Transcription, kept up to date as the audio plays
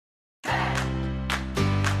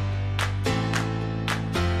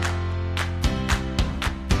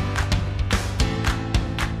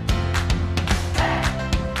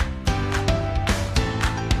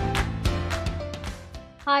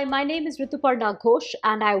Hi, my name is Rituparna Ghosh,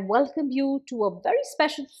 and I welcome you to a very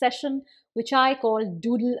special session which I call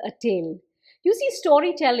Doodle a Tale. You see,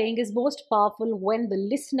 storytelling is most powerful when the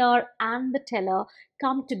listener and the teller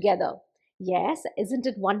come together. Yes, isn't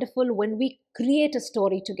it wonderful when we create a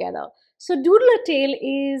story together? So, Doodle a Tale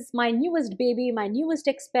is my newest baby, my newest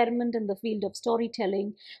experiment in the field of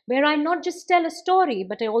storytelling, where I not just tell a story,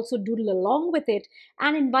 but I also doodle along with it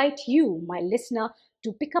and invite you, my listener,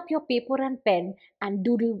 to pick up your paper and pen and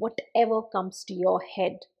doodle whatever comes to your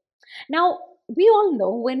head. Now, we all know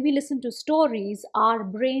when we listen to stories, our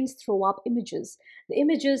brains throw up images. The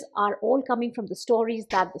images are all coming from the stories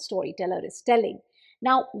that the storyteller is telling.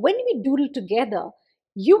 Now, when we doodle together,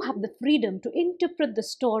 you have the freedom to interpret the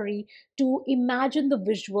story, to imagine the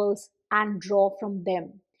visuals, and draw from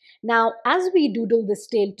them. Now, as we doodle this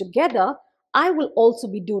tale together, I will also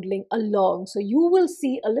be doodling along. So you will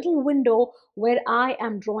see a little window where I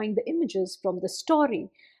am drawing the images from the story.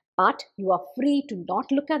 But you are free to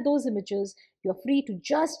not look at those images. You're free to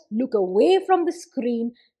just look away from the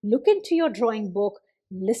screen, look into your drawing book,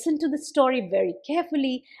 listen to the story very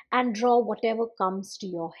carefully, and draw whatever comes to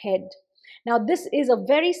your head. Now, this is a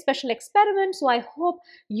very special experiment, so I hope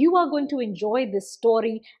you are going to enjoy this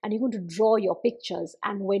story and you're going to draw your pictures.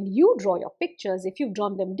 And when you draw your pictures, if you've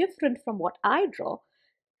drawn them different from what I draw,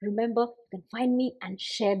 remember, you can find me and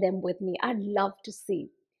share them with me. I'd love to see.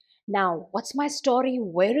 Now, what's my story?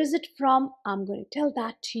 Where is it from? I'm going to tell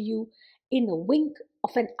that to you in a wink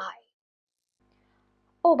of an eye.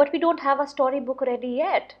 Oh, but we don't have a storybook ready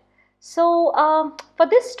yet. So, for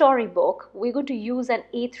this storybook, we're going to use an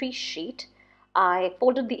A3 sheet. I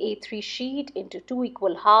folded the A3 sheet into two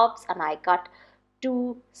equal halves and I cut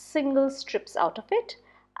two single strips out of it.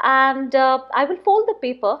 And I will fold the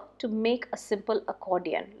paper to make a simple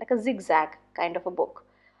accordion, like a zigzag kind of a book.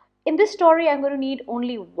 In this story, I'm going to need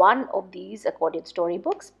only one of these accordion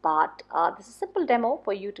storybooks, but this is a simple demo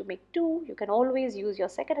for you to make two. You can always use your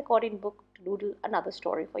second accordion book to doodle another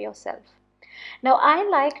story for yourself. Now, I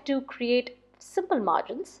like to create simple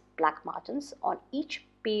margins, black margins, on each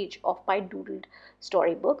page of my doodled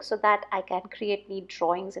storybook so that I can create neat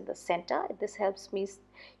drawings in the center. This helps me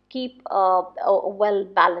keep a well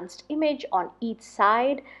balanced image on each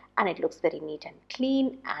side, and it looks very neat and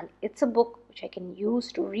clean, and it's a book which I can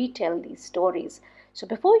use to retell these stories. So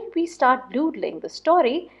before we start doodling the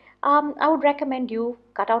story, I would recommend you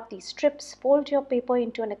cut out these strips, fold your paper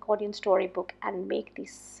into an accordion storybook, and make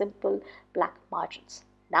these simple black margins.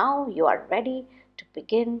 Now you are ready to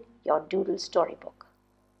begin your doodle storybook.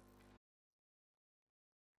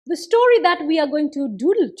 The story that we are going to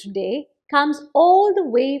doodle today comes all the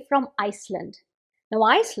way from Iceland. Now,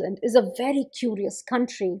 Iceland is a very curious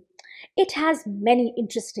country. It has many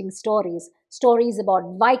interesting stories. Stories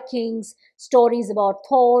about Vikings, stories about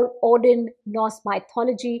Thor, Odin, Norse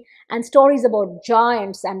mythology, and stories about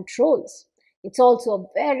giants and trolls. It's also a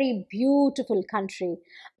very beautiful country,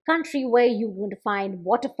 a country where you're going to find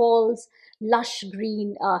waterfalls, lush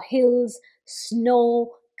green hills,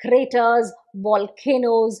 snow, craters,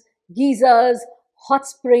 volcanoes, geysers, hot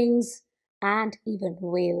springs, and even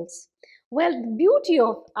whales. Well, the beauty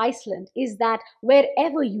of Iceland is that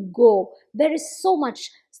wherever you go, there is so much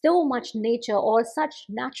nature or such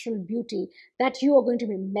natural beauty that you are going to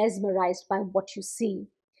be mesmerized by what you see.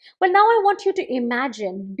 Well, now I want you to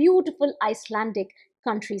imagine beautiful Icelandic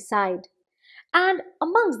countryside. And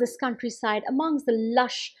amongst this countryside, amongst the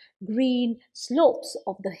lush green slopes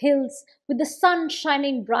of the hills, with the sun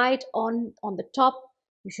shining bright on the top,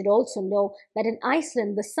 you should also know that in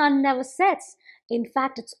Iceland, the sun never sets. In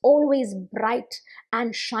fact, it's always bright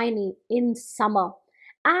and shiny in summer.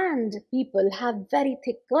 And people have very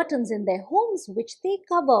thick curtains in their homes, which they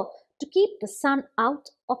cover to keep the sun out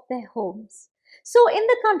of their homes. So, in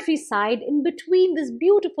the countryside, in between these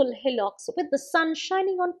beautiful hillocks with the sun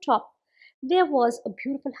shining on top, there was a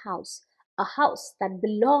beautiful house, a house that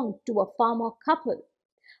belonged to a farmer couple.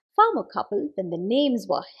 Farmer couple, then the names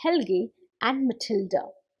were Helgi and Matilda.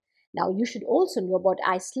 Now, you should also know about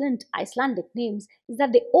Icelandic names is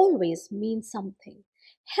that they always mean something.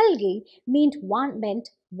 Helgi meant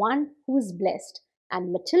one who is blessed,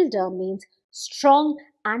 and Matilda means strong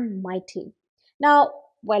and mighty. Now,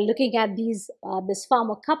 while looking at this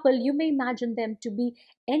farmer couple, you may imagine them to be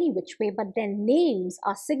any which way, but their names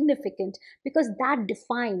are significant because that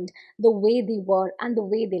defined the way they were and the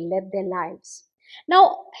way they led their lives.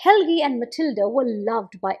 Now, Helgi and Matilda were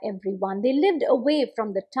loved by everyone. They lived away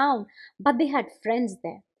from the town, but they had friends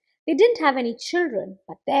there. They didn't have any children,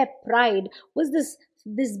 but their pride was this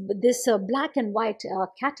black and white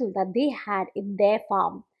cattle that they had in their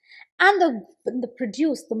farm, and the milk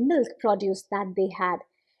produce that they had.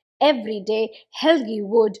 Every day, Helgi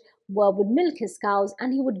would milk his cows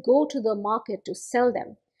and he would go to the market to sell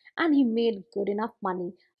them. And he made good enough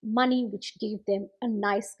money, money which gave them a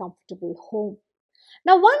nice, comfortable home.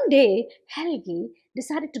 Now, one day, Helgi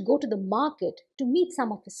decided to go to the market to meet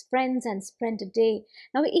some of his friends and spend a day.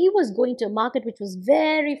 Now, he was going to a market which was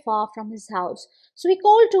very far from his house. So he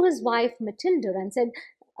called to his wife, Matilda, and said,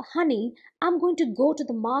 Honey, I'm going to go to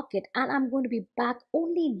the market and I'm going to be back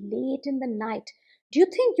only late in the night. Do you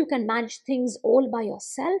think you can manage things all by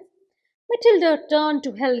yourself? Matilda turned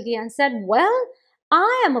to Helgi and said, Well,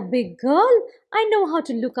 I am a big girl. I know how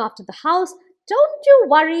to look after the house. Don't you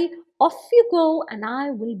worry. Off you go, and I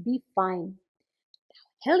will be fine.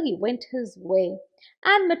 Helgi went his way,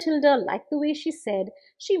 and Matilda liked the way she said.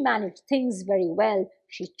 She managed things very well.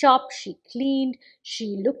 She chopped, she cleaned,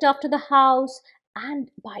 she looked after the house, and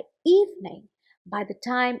by evening, by the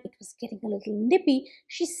time it was getting a little nippy,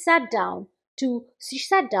 she sat down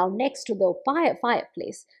next to the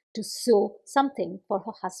fireplace to sew something for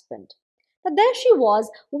her husband. But there she was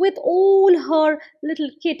with all her little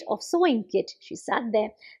kit of sewing kit. She sat there,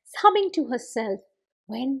 humming to herself,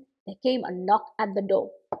 when there came a knock at the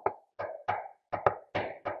door.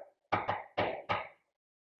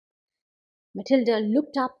 Matilda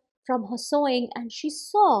looked up from her sewing and she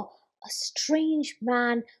saw a strange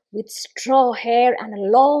man with straw hair and a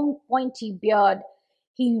long pointy beard.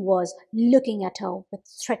 He was looking at her with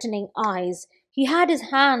threatening eyes. He had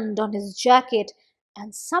his hand on his jacket,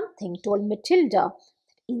 and something told Matilda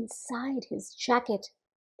that inside his jacket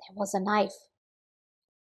there was a knife.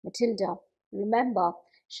 Matilda, remember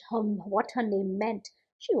what her name meant.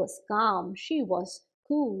 She was calm, she was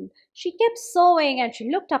cool. She kept sewing and she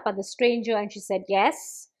looked up at the stranger and she said,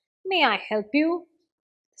 Yes, may I help you?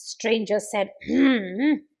 The stranger said,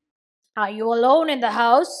 Are you alone in the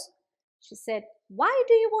house? She said, Why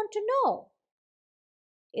do you want to know?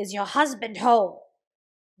 Is your husband home?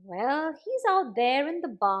 Well, he's out there in the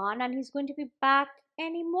barn and he's going to be back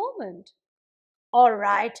any moment. All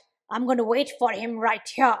right, I'm going to wait for him right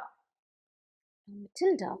here.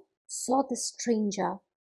 Matilda saw the stranger.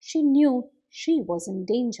 She knew she was in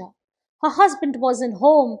danger. Her husband wasn't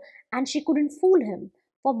home and she couldn't fool him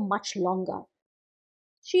for much longer.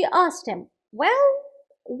 She asked him, Well,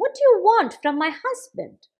 what do you want from my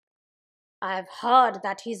husband? I've heard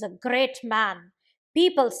that he's a great man.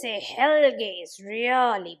 People say Helge is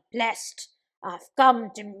really blessed. I've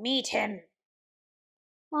come to meet him.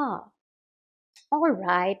 Ah, all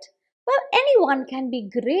right. Well, anyone can be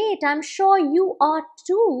great. I'm sure you are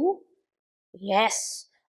too. Yes,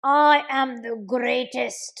 I am the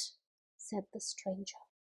greatest, said the stranger.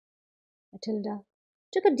 Matilda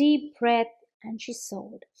took a deep breath and she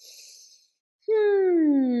sewed.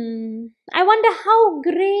 I wonder how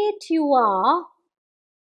great you are.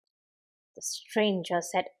 The stranger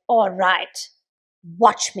said, All right,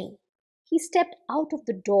 watch me. He stepped out of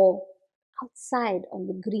the door outside on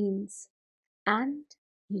the greens and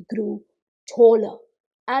he grew taller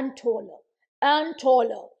and taller and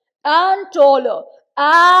taller and taller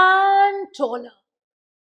and taller.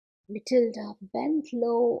 Matilda bent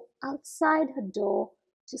low outside her door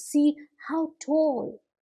to see how tall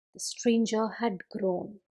the stranger had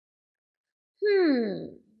grown.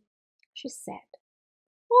 She said.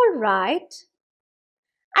 All right.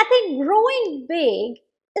 I think growing big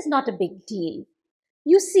is not a big deal.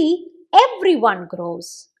 You see, everyone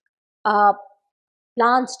grows. Uh,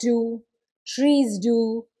 Plants do, trees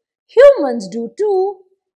do, humans do too.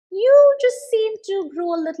 You just seem to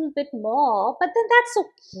grow a little bit more, but then that's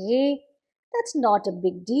okay. That's not a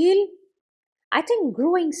big deal. I think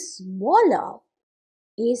growing smaller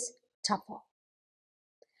is tougher.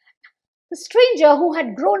 The stranger, who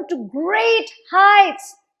had grown to great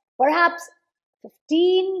heights, perhaps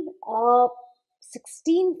 15 or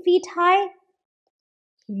 16 feet high,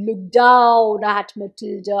 he looked down at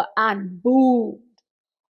Matilda and boomed.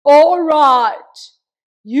 All right,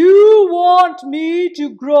 you want me to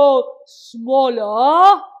grow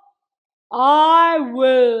smaller? I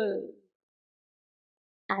will.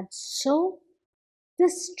 And so the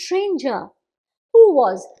stranger, who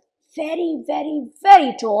was very, very,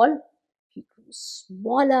 very tall, he grew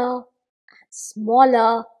smaller and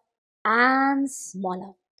smaller and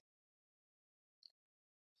smaller.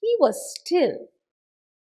 He was still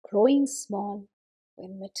growing small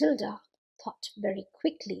when Matilda thought very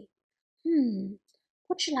quickly,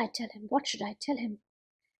 what shall I tell him? What should I tell him?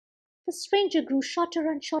 The stranger grew shorter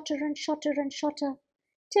and shorter and shorter and shorter,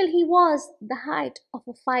 till he was the height of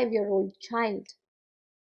a 5-year-old child.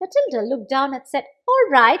 Matilda looked down and said, All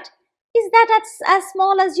right, is that as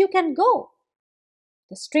small as you can go?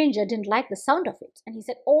 The stranger didn't like the sound of it, and he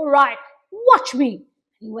said, All right, watch me.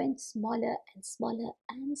 He went smaller and smaller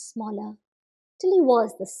and smaller till he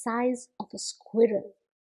was the size of a squirrel.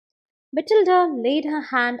 Matilda laid her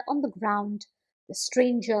hand on the ground. The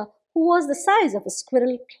stranger, who was the size of a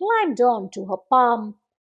squirrel, climbed on to her palm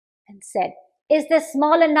and said, "Is this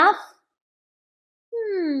small enough?"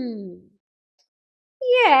 Hmm,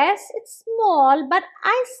 yes, it's small, but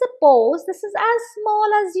I suppose this is as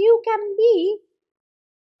small as you can be.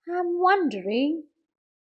 I'm wondering,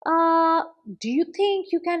 uh, do you think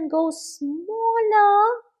you can go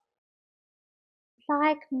smaller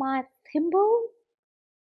like my thimble?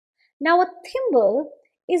 Now, a thimble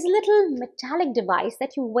is a little metallic device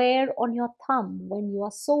that you wear on your thumb when you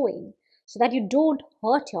are sewing so that you don't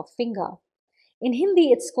hurt your finger. In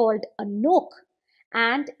Hindi, it's called a nok,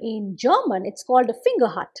 and in German, it's called a finger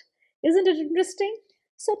hut. Isn't it interesting?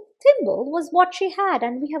 So, thimble was what she had,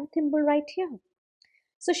 and we have a thimble right here.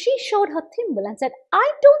 So, she showed her thimble and said,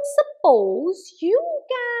 "I don't suppose you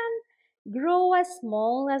can grow as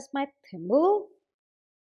small as my thimble."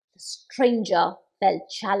 The stranger felt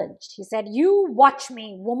challenged. He said, "You watch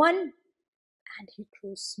me, woman." And he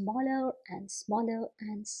grew smaller and smaller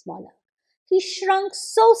and smaller. He shrunk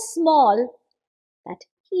so small that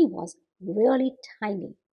he was really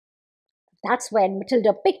tiny. That's when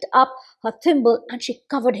Matilda picked up her thimble and she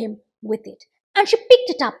covered him with it. And she picked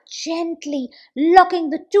it up gently, locking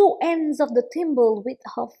the two ends of the thimble with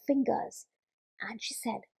her fingers. And she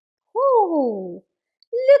said, "Oh,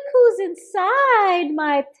 look who's inside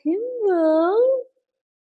my thimble."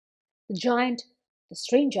 The giant, the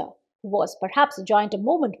stranger, who was perhaps a giant a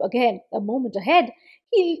moment ahead,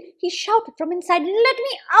 he shouted from inside, "Let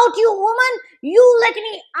me out, you woman! You let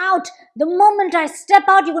me out! The moment I step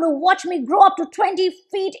out, you're going to watch me grow up to 20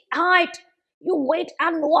 feet height. You wait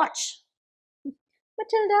and watch."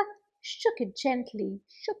 Matilda shook the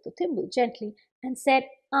thimble gently, and said,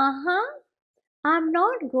 "Uh-huh, I'm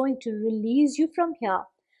not going to release you from here.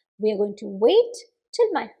 We are going to wait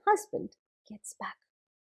till my husband gets back."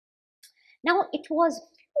 Now it was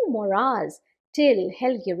few more hours till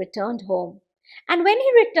Helge returned home. And when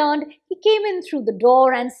he returned, he came in through the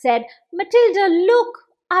door and said, "Matilda, look,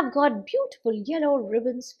 I've got beautiful yellow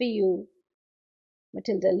ribbons for you."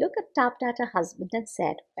 Matilda looked up at her husband and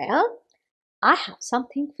said, "Well, I have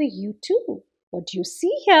something for you too. What do you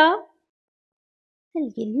see here?"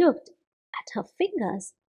 Helge looked at her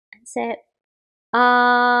fingers and said,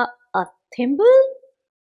 a thimble?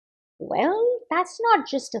 Well, that's not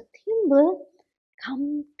just a thimble.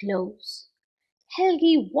 Come close."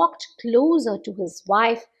 Helgi walked closer to his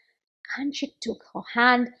wife, and she took her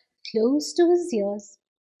hand close to his ears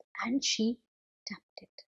and she tapped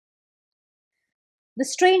it. The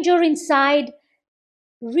stranger inside,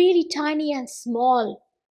 really tiny and small,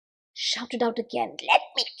 shouted out again, "Let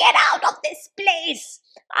me get out of this place!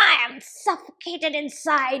 I am suffocated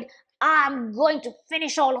inside. I'm going to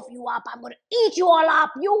finish all of you up. I'm going to eat you all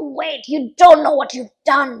up. You wait. You don't know what you've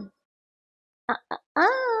done." Ah.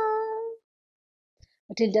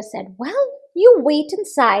 Matilda said, "Well, you wait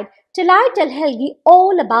inside till I tell Helgi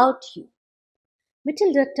all about you."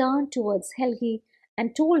 Matilda turned towards Helgi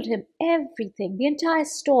and told him everything, the entire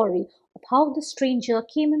story of how the stranger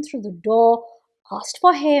came in through the door, asked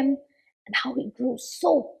for him, and how he grew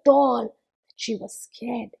so tall that she was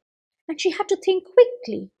scared, and she had to think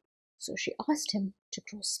quickly. So she asked him to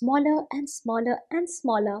grow smaller and smaller and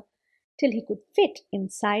smaller till he could fit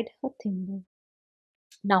inside her thimble.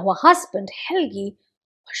 Now her husband, Helgi,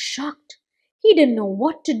 was shocked. He didn't know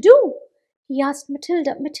what to do. He asked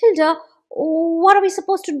Matilda, "Matilda, what are we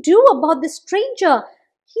supposed to do about this stranger?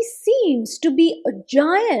 He seems to be a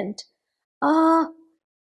giant. Uh,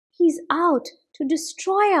 he's out to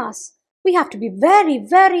destroy us. We have to be very,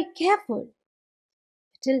 very careful."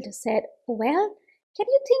 Matilda said, "Well, can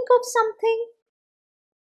you think of something?"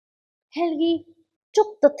 Helgi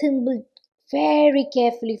took the thimble very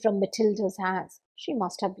carefully from Matilda's hands. She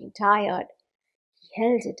must have been tired. He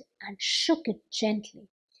held it and shook it gently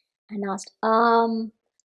and asked,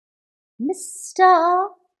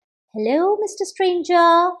 "Mr. Hello, Mr.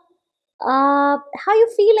 Stranger. How you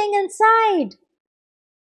feeling inside?"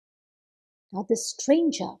 Now the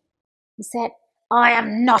stranger, he said, "I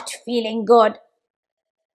am not feeling good."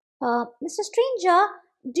 "Mr. Stranger,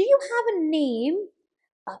 do you have a name?"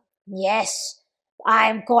 "Yes, I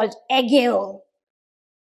am called Egil."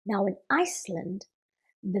 Now in Iceland,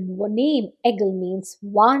 the name Egil means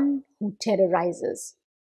one who terrorizes.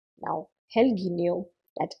 Now, Helgi knew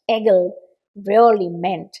that Egil really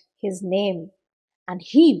meant his name, and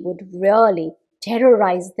he would really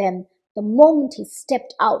terrorize them the moment he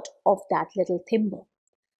stepped out of that little thimble.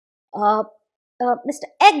 "Uh, Mr.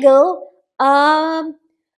 Egil,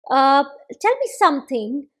 Uh, Tell me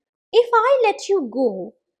something. If I let you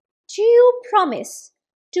go, do you promise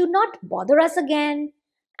to not bother us again?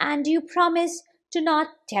 And do you promise to not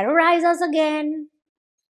terrorize us again?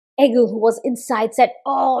 Egil, who was inside, said,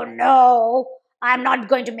 "Oh no, I'm not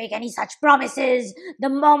going to make any such promises. The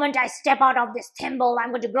moment I step out of this thimble, I'm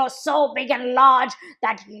going to grow so big and large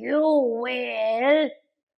that you will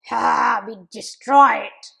be destroyed."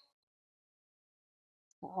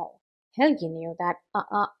 Oh, Helgi knew that.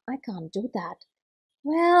 I can't do that.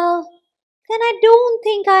 Well, then I don't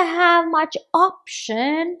think I have much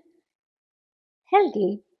option.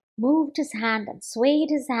 Helgi moved his hand and swayed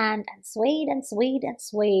his hand and swayed and swayed and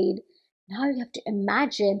swayed. Now you have to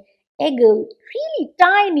imagine Egil really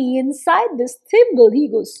tiny inside this thimble. He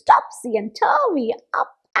goes topsy and turvy,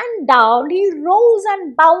 up and down. He rolls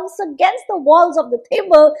and bounces against the walls of the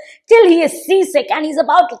thimble till he is seasick and he's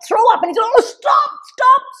about to throw up. And he's going, "Oh, stop,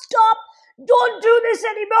 stop, stop. Don't do this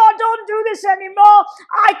anymore. Don't do this anymore.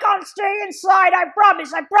 I can't stay inside. I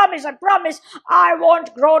promise, I promise, I promise. I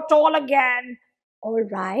won't grow tall again." "All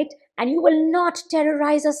right, and you will not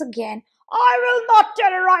terrorize us again." "I will not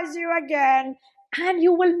terrorize you again." "And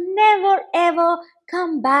you will never ever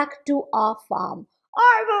come back to our farm."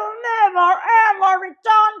 "I will never ever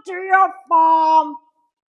return to your farm."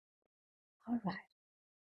 All right.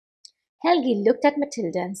 Helgi looked at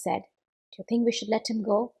Matilda and said, "Do you think we should let him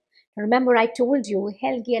go?" Now remember, I told you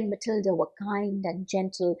Helgi and Matilda were kind and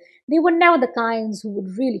gentle. They were never the kinds who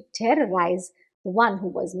would really terrorize the one who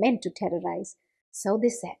was meant to terrorize. So they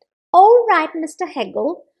said, "All right, Mr.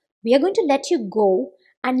 Hegel, we are going to let you go,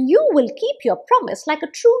 and you will keep your promise like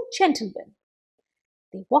a true gentleman."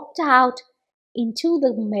 They walked out into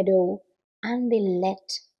the meadow and they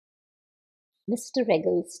let Mr.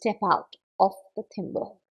 Hegel step out of the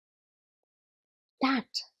thimble.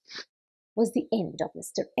 That was the end of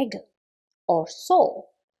Mr. Eggle, or so.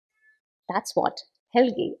 That's what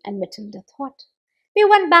Helgi and Matilda thought. They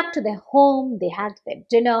went back to their home, they had their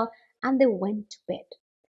dinner, and they went to bed.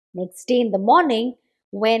 Next day in the morning,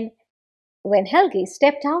 when Helgi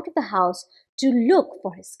stepped out of the house to look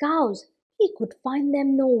for his cows, he could find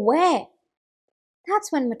them nowhere.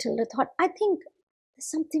 That's when Matilda thought, "I think there's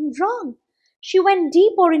something wrong." She went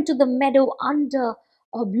deeper into the meadow under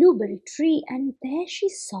a blueberry tree, and there she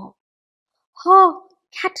saw her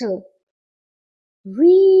cattle,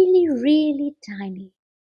 really, really tiny.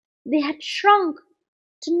 They had shrunk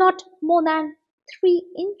to not more than 3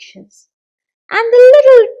 inches. And the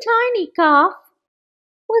little tiny calf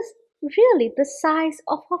was really the size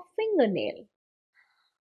of her fingernail.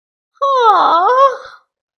 "Ah,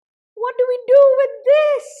 what do we do with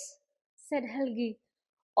this?" said Helgi.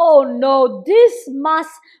 "Oh no, this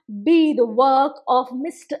must be the work of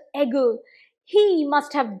Mr. Eggle. He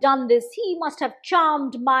must have done this. He must have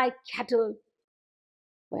charmed my cattle."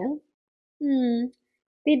 Well,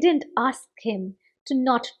 they didn't ask him to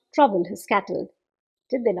not trouble his cattle,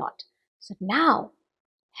 did they not? So now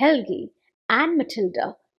Helgi and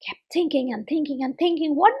Matilda kept thinking and thinking and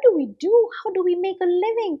thinking, what do we do? How do we make a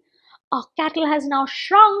living? Our cattle has now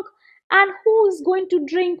shrunk, and who is going to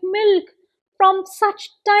drink milk from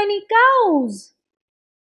such tiny cows?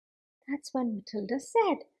 That's when Matilda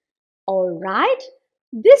said, "All right,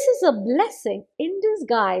 this is a blessing in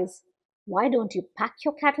disguise. Why don't you pack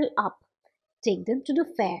your cattle up, take them to the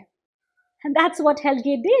fair?" And that's what Helge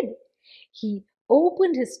did. He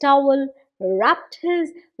opened his towel, wrapped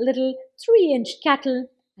his little 3-inch cattle,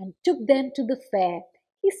 and took them to the fair.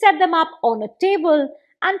 He set them up on a table,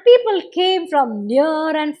 and people came from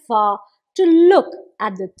near and far to look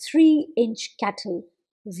at the 3-inch cattle.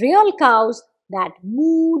 Real cows that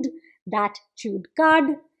mooed, that chewed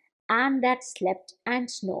cud, and that slept and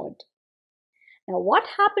snored. Now,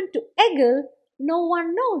 what happened to Egil, no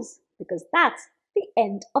one knows, because that's the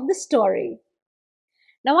end of the story.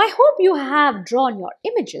 Now, I hope you have drawn your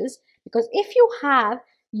images, because if you have,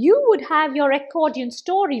 you would have your accordion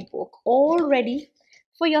storybook all ready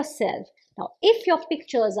for yourself. Now, if your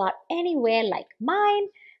pictures are anywhere like mine,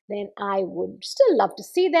 then I would still love to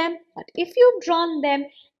see them. But if you've drawn them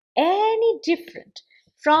any different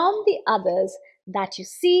from the others that you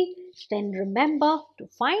see, then remember to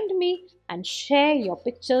find me and share your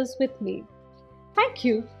pictures with me. Thank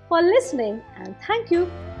you for listening, and thank you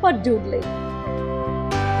for doodling.